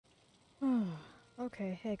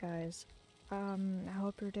Okay, hey guys. I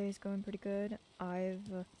hope your day is going pretty good.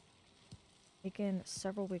 I've taken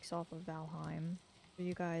several weeks off of Valheim. For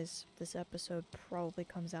you guys, this episode probably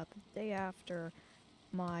comes out the day after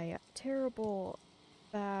my terrible,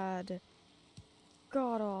 bad,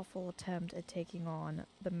 god-awful attempt at taking on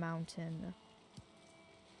the mountain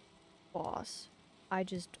boss. I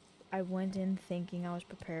went in thinking I was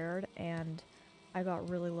prepared, and I got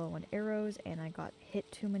really low on arrows, and I got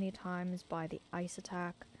hit too many times by the ice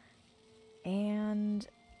attack. And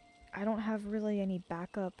I don't have really any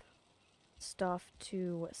backup stuff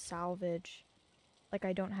to salvage. Like,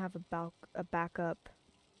 I don't have a backup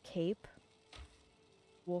cape,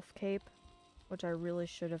 wolf cape, which I really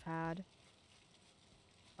should have had.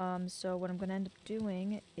 So what I'm gonna end up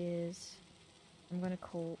doing is I'm gonna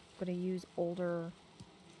use older,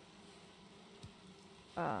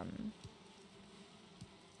 I'm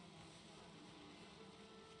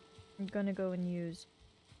gonna go and use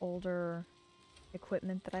older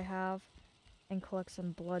equipment that I have and collect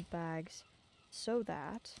some blood bags so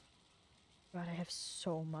that... God, I have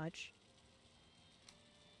so much.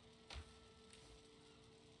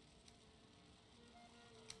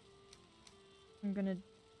 I'm gonna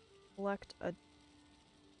collect a...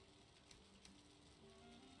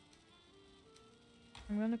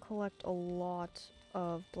 I'm gonna collect a lot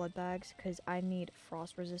of blood bags because I need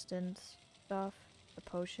frost resistance stuff, the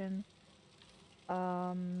potion.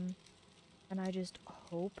 And I just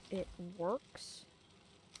hope it works.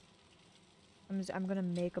 I'm gonna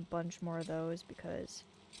make a bunch more of those because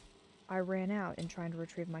I ran out in trying to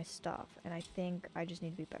retrieve my stuff, and I think I just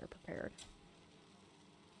need to be better prepared.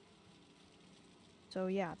 So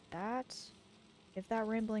yeah, if that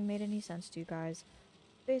rambling made any sense to you guys,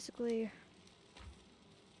 basically,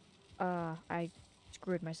 I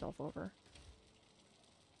screwed myself over.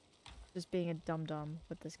 Just being a dum-dum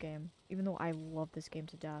with this game. Even though I love this game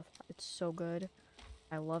to death. It's so good.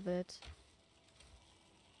 I love it.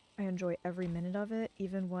 I enjoy every minute of it,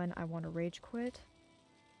 even when I want to rage quit.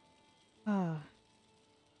 I'm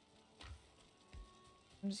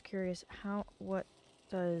just curious, what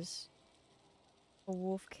does a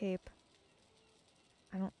wolf cape...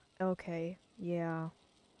 Okay, yeah.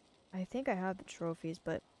 I think I have the trophies,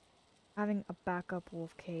 but having a backup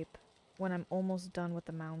wolf cape when I'm almost done with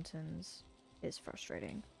the mountains is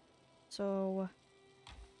frustrating. So,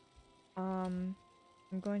 I'm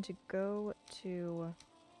going to go to...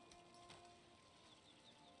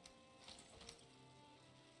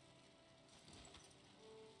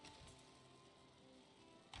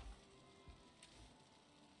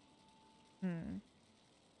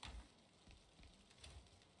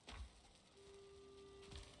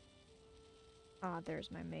 Ah, there's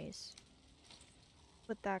my mace.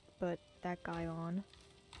 Put that guy on.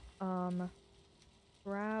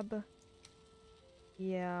 Grab...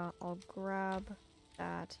 Yeah, I'll grab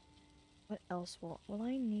that. What else will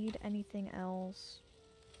I need anything else?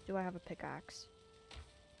 Do I have a pickaxe?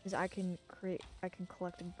 Because I can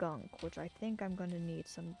collect gunk, which I think I'm gonna need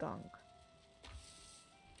some gunk.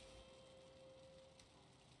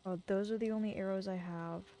 Oh, those are the only arrows I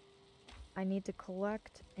have. I need to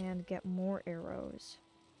collect and get more arrows.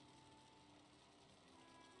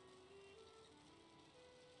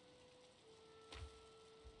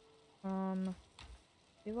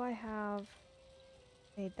 Do I have...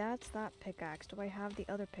 Hey, that's that pickaxe. Do I have the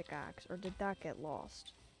other pickaxe, or did that get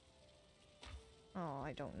lost? Oh,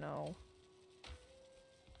 I don't know.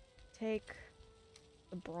 Take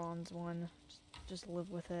the bronze one. Just live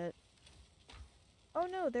with it. Oh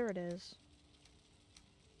no, there it is.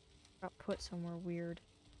 Got put somewhere weird.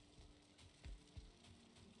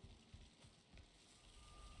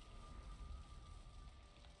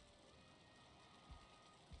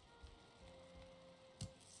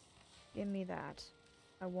 Give me that.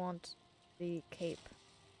 I want the cape.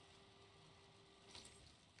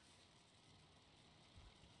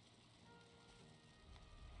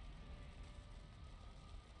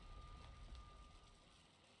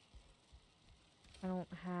 I don't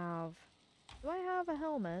have... Do I have a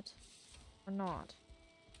helmet? Or not?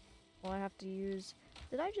 Well, I have to use...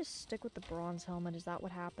 Did I just stick with the bronze helmet? Is that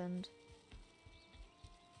what happened?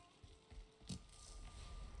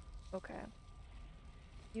 Okay.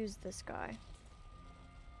 Use this guy.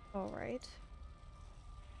 Alright.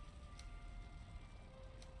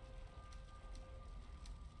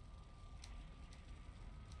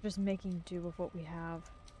 Just making do with what we have.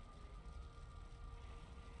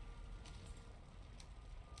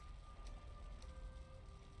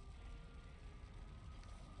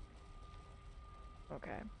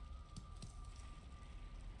 Okay.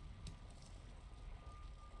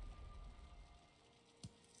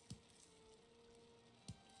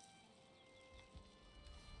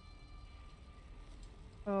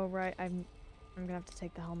 Oh, right, I'm gonna have to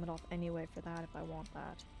take the helmet off anyway for that if I want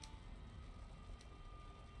that.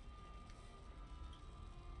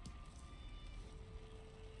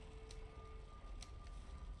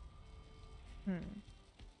 Hmm.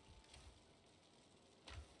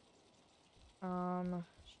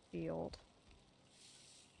 Shield.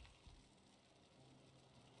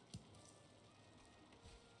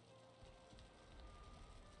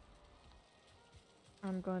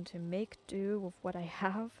 I'm going to make do with what I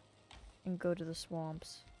have and go to the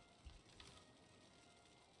swamps.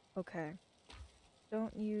 Okay.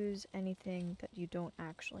 Don't use anything that you don't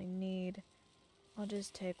actually need. I'll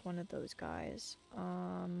just take one of those guys.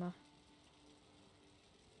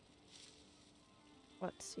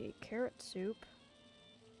 Let's see. Carrot soup.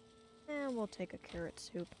 And we'll take a carrot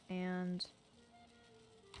soup and...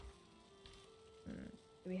 do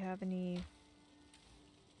we have any...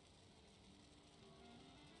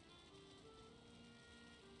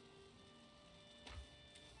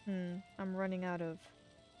 I'm running out of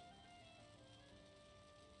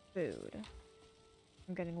food.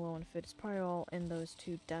 I'm getting low on food. It's probably all in those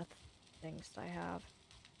 2 death things that I have.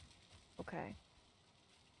 Okay.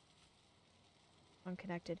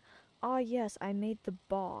 Unconnected. Ah, yes, I made the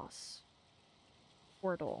boss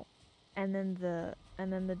portal. And then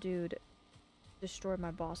the dude destroyed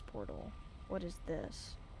my boss portal. What is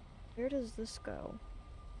this? Where does this go?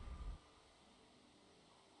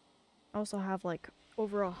 I also have like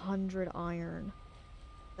over 100 iron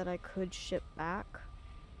that I could ship back.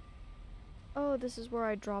 Oh, this is where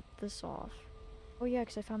I dropped this off. Oh yeah,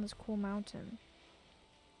 because I found this cool mountain.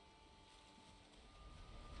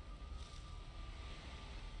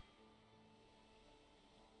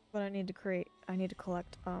 But I need to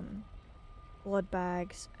collect, blood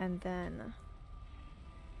bags and then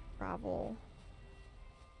travel.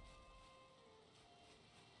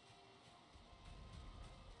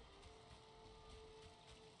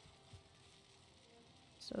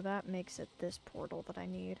 So that makes it this portal that I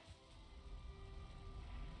need.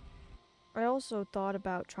 I also thought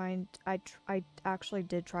about trying... I actually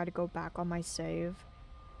did try to go back on my save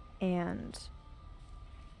and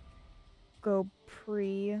go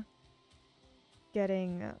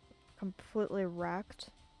getting completely wrecked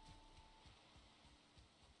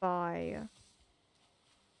by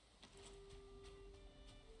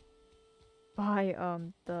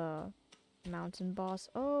the mountain boss.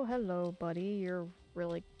 Oh, hello, buddy. You're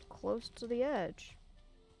really close to the edge.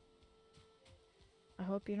 I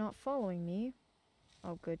hope you're not following me.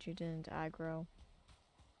 Oh, good, you didn't aggro.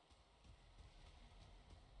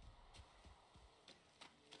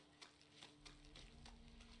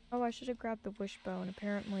 Oh, I should have grabbed the wishbone.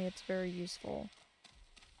 Apparently it's very useful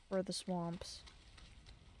for the swamps.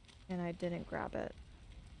 And I didn't grab it.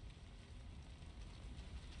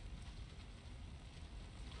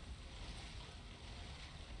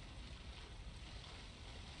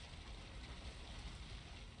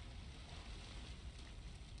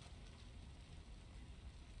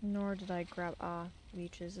 Nor did I grab...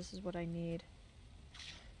 leeches. This is what I need.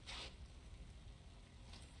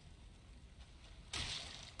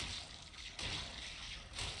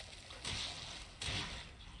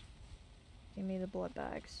 Give me the blood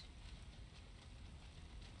bags.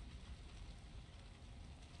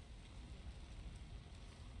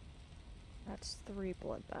 That's 3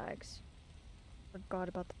 blood bags. Forgot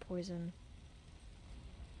about the poison.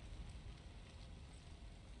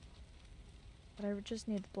 But I would just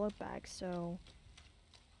need the blood bags, so...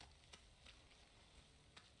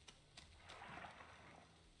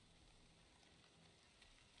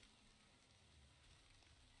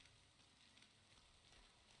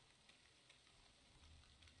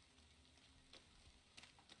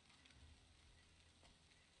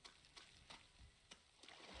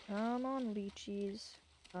 Come on, leechies.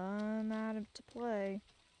 I'm out to play.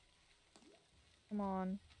 Come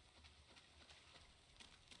on.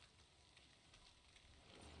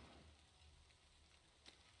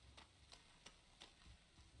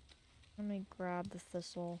 Let me grab the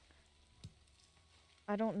thistle.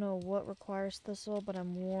 I don't know what requires thistle, but I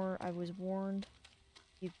was warned.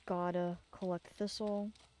 You gotta collect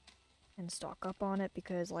thistle and stock up on it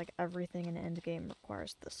because, like, everything in endgame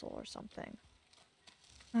requires thistle or something.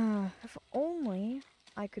 If only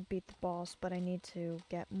I could beat the boss, but I need to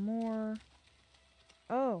get more...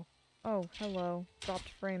 Oh! Oh, hello. Dropped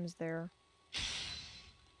frames there.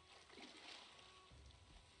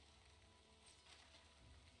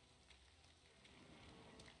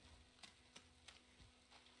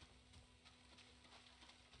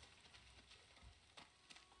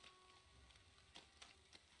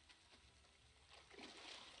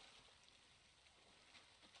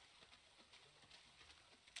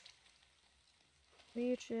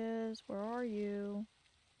 Leeches, where are you?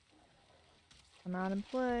 Come out and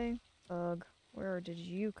play. Ugh, where did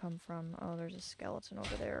you come from? Oh, there's a skeleton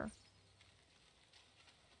over there.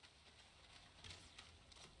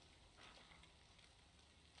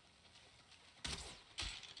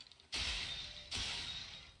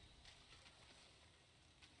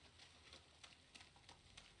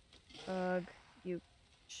 Ugh, you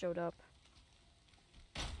showed up.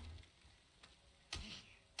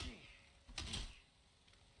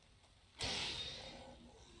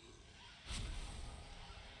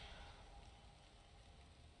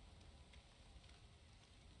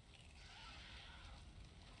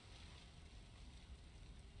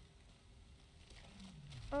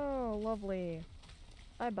 Oh, lovely.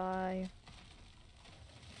 Bye-bye.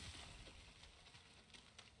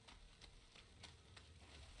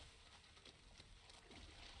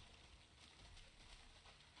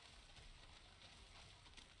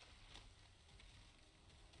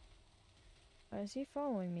 Is he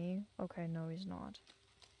following me? Okay, no, he's not.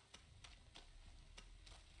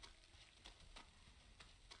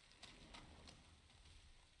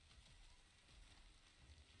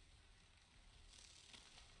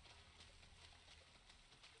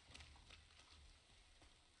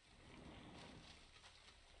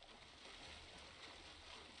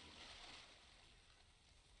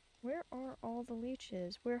 Where are all the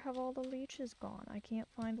leeches? Where have all the leeches gone? I can't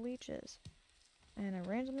find leeches. And I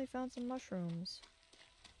randomly found some mushrooms.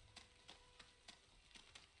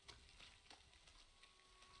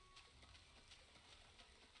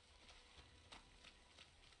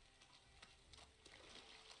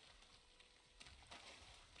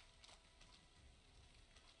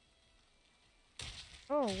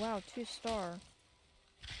 Oh, wow, 2-star.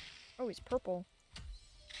 Oh, he's purple.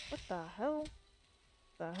 What the hell?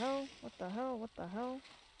 The hell? What the hell? What the hell?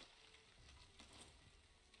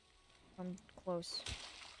 I'm close.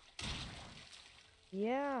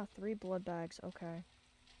 Yeah, 3 blood bags. Okay.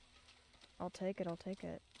 I'll take it, I'll take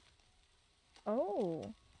it. Oh!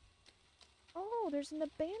 Oh, there's an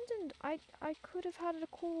abandoned... I could have had a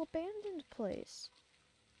cool abandoned place.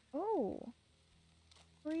 Oh!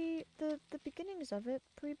 The beginnings of it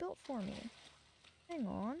pre-built for me. Hang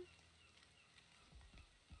on.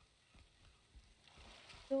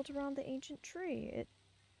 Built around the ancient tree.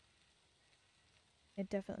 It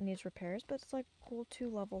definitely needs repairs, but it's like a cool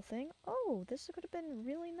 2-level thing. Oh, this could have been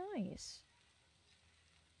really nice.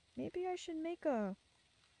 Maybe I should make a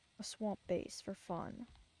swamp base for fun.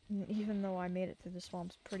 Even though I made it through the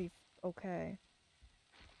swamps pretty okay.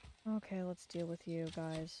 Okay, let's deal with you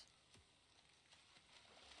guys.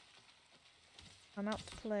 I'm out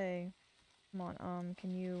to play. Come on,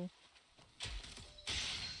 can you...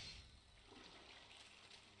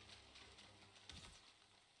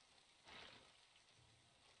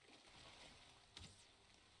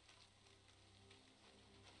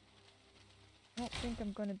 I don't think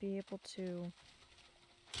I'm gonna be able to...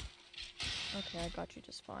 Okay, I got you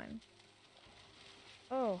just fine.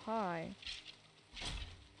 Oh, hi.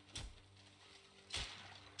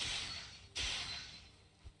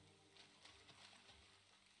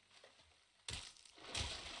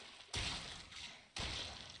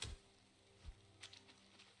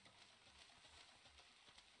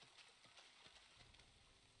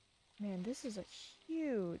 Man, this is a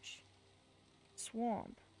huge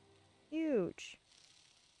swamp. Huge.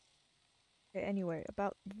 Okay, anyway,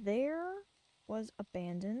 about there was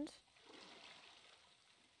abandoned.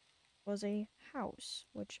 Was a house,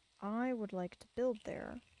 which I would like to build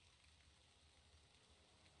there.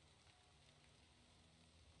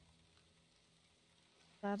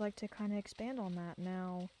 I'd like to kind of expand on that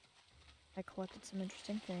now. I collected some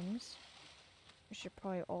interesting things. I should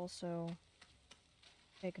probably also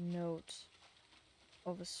take note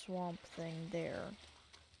of a swamp thing there.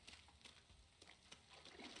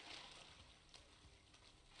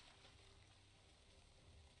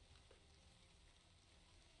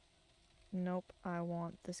 Nope, I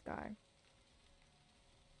want this guy.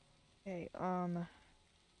 Okay,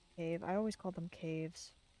 cave. I always call them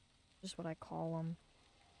caves. Just what I call them.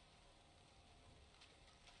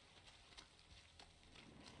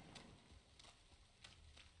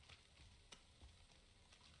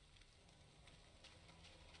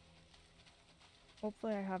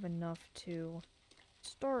 Hopefully I have enough to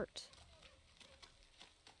start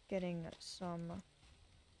getting some...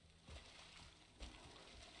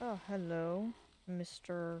 Oh, hello,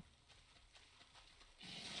 Mr.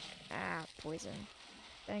 Ah, poison.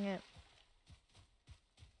 Dang it.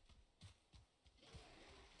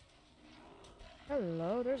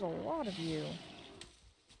 Hello, there's a lot of you.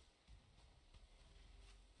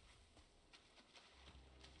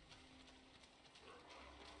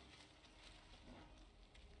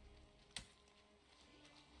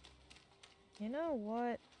 know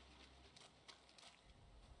what?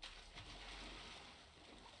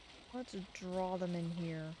 Let's draw them in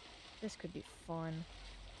here. This could be fun.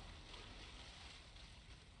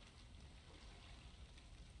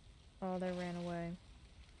 Oh, they ran away.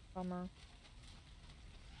 Bummer.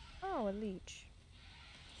 Oh, a leech.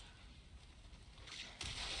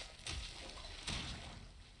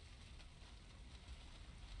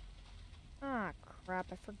 Ah, crap.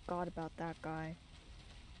 I forgot about that guy.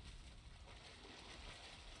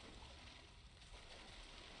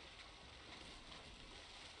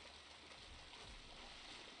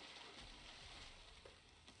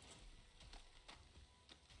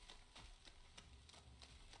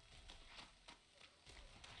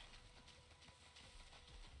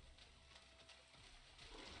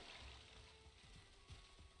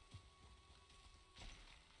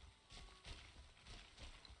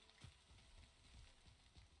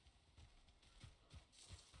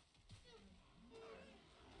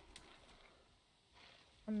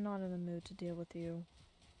 I'm not in the mood to deal with you.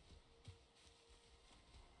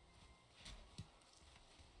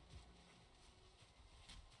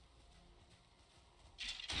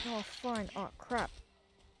 Oh, fine. Oh, crap.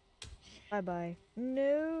 Bye-bye.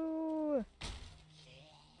 No!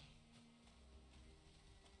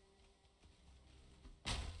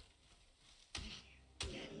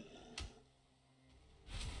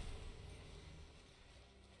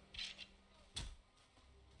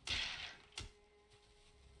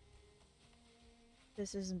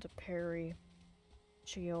 This isn't a parry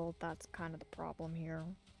shield. That's kind of the problem here.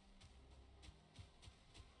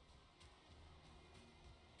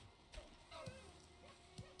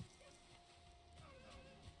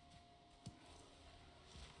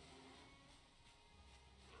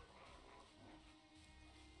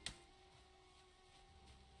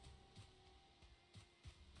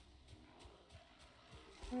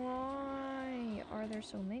 Why are there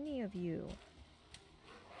so many of you?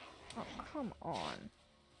 Oh, come on.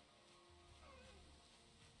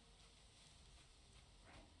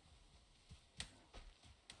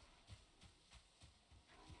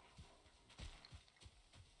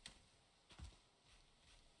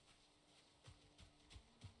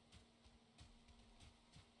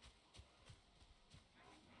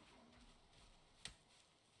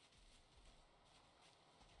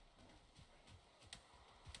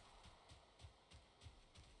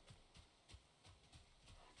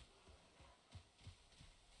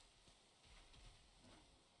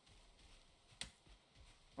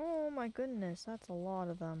 Oh my goodness, that's a lot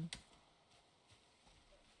of them.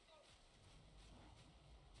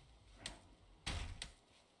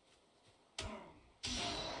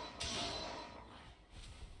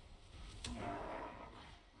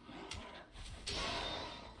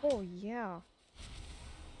 Oh yeah.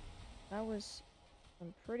 That was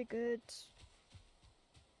some pretty good.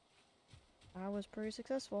 I was pretty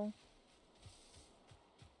successful.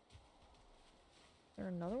 Is there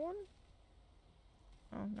another one?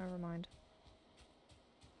 Oh, never mind.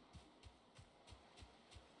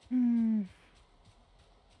 Hmm.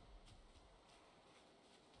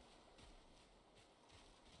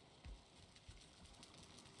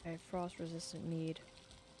 Okay, frost resistant mead.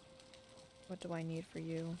 What do I need for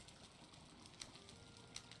you?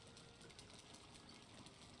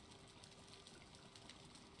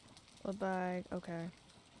 A bag, okay.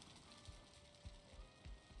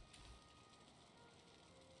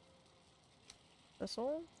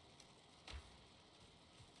 Thistle?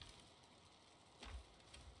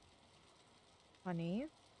 Honey?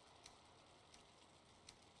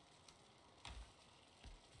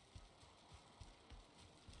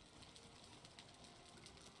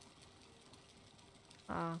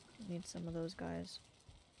 Ah, need some of those guys.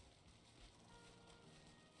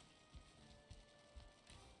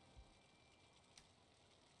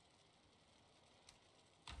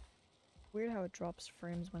 Weird how it drops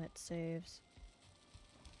frames when it saves.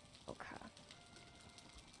 Okay.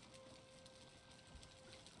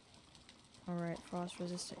 Alright, frost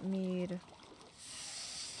resistant mead.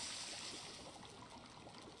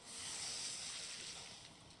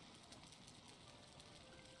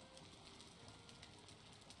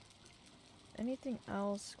 Anything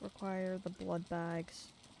else require the blood bags?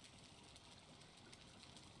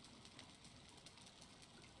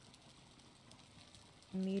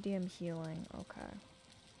 Medium healing, okay.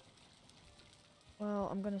 Well,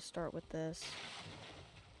 I'm gonna start with this.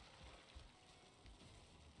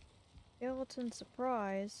 Skeleton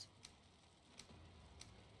surprise?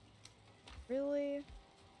 Really?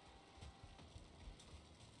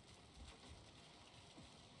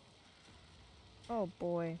 Oh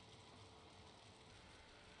boy.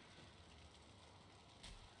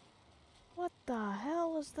 What the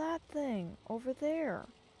What's that thing? Over there.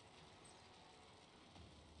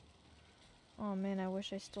 Oh man, I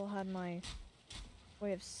wish I still had my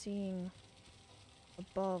way of seeing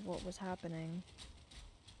above what was happening.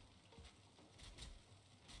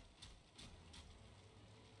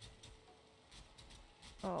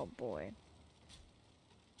 Oh boy.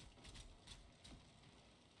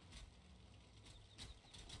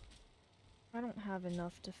 I don't have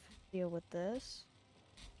enough to deal with this.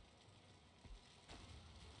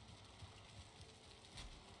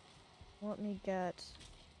 Let me get...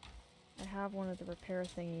 I have one of the repair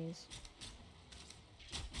thingies.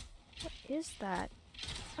 What is that?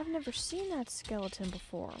 I've never seen that skeleton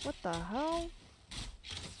before. What the hell?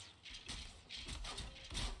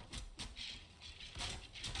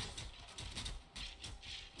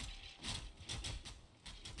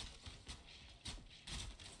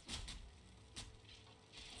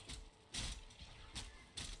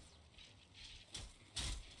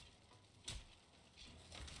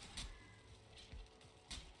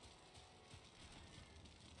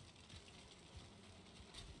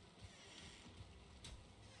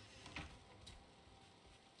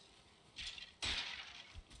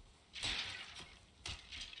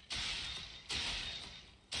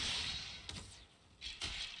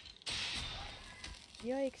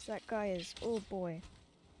 Yikes, that guy is... oh boy.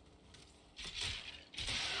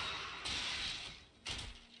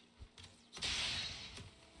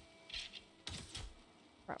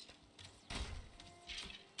 Crap.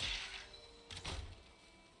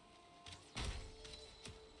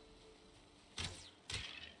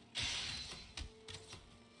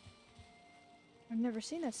 I've never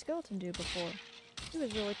seen that skeleton dude before. He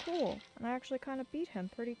was really cool, and I actually kind of beat him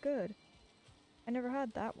pretty good. I never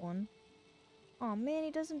had that one. Aw man, he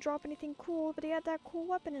doesn't drop anything cool, but he had that cool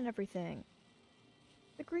weapon and everything.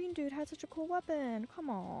 The green dude had such a cool weapon. Come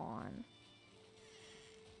on.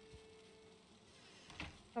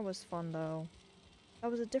 That was fun though. That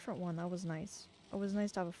was a different one. That was nice. It was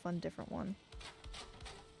nice to have a fun different one.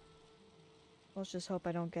 Let's just hope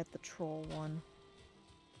I don't get the troll one.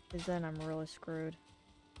 Because then I'm really screwed.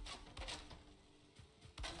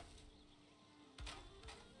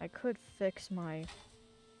 I could fix my...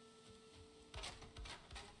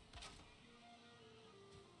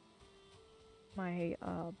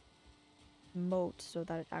 moat so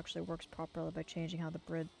that it actually works properly by changing how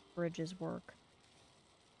the bridges work.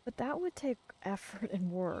 But that would take effort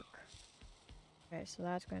and work. Okay, so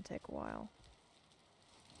that's gonna take a while.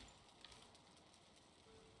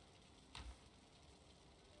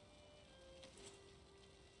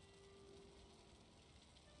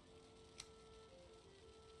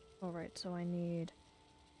 Alright, so I need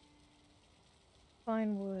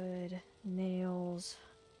fine wood, nails,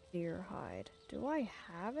 deer hide. Do I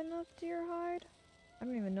have enough deer hide? I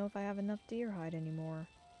don't even know if I have enough deer hide anymore.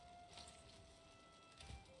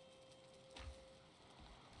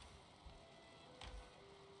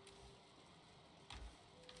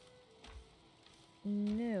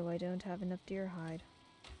 No, I don't have enough deer hide.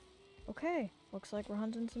 Okay, looks like we're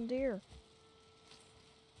hunting some deer.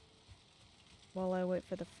 While I wait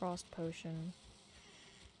for the frost potion.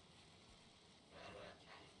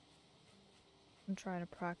 I'm trying to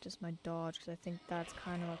practice my dodge because I think that's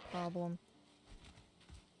kind of a problem.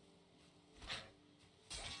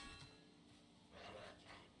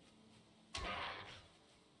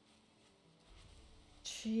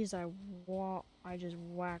 Jeez, I just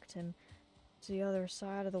whacked him to the other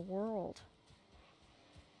side of the world.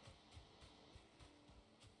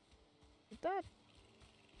 Did that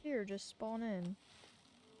deer just spawn in?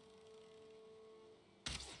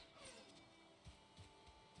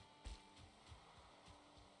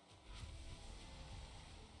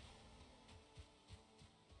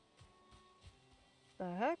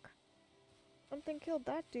 The heck? Something killed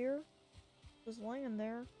that deer. Just laying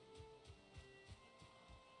there.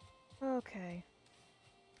 Okay.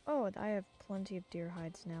 Oh, I have plenty of deer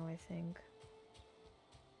hides now, I think.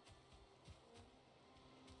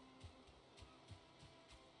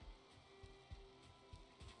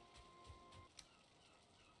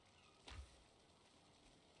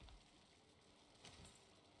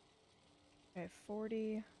 Okay,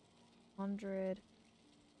 40, 100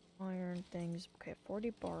 iron things. Okay,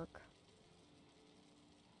 40 bark.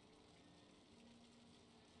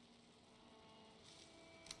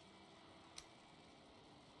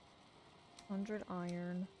 $100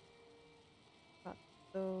 iron. Got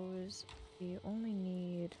those. We only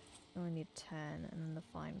need 10, and then the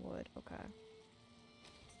fine wood. Okay.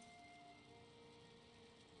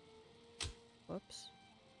 Whoops.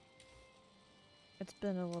 It's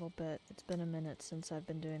been a little bit. It's been a minute since I've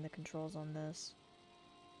been doing the controls on this.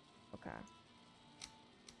 Okay.